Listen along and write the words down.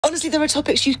honestly, there are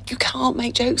topics you can't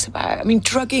make jokes about. I mean,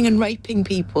 drugging and raping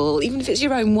people, even if it's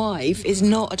your own wife, is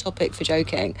not a topic for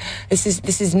joking. This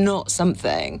is not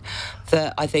something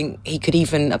that I think he could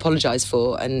even apologise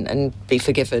for and be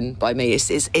forgiven by me.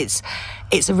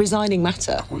 It's a resigning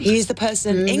matter. He is the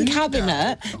person in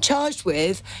cabinet charged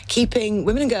with keeping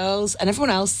women and girls and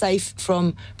everyone else safe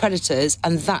from predators,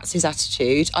 and that's his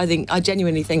attitude. I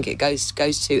genuinely think it goes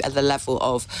to at the level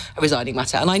of a resigning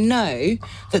matter. And I know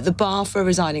that the bar for a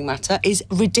resigning matter is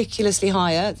ridiculously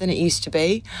higher than it used to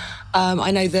be. I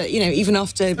know that, even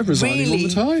after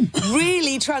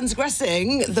really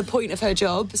transgressing the point of her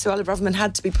job, Suella Braverman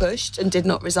had to be pushed and did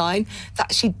not resign.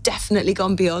 That she'd definitely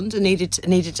gone beyond and needed,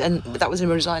 and that was a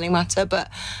resigning matter. But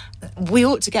we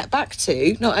ought to get back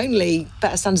to not only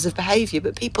better standards of behaviour,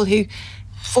 but people who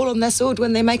fall on their sword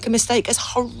when they make a mistake as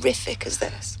horrific as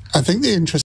this. I think the interesting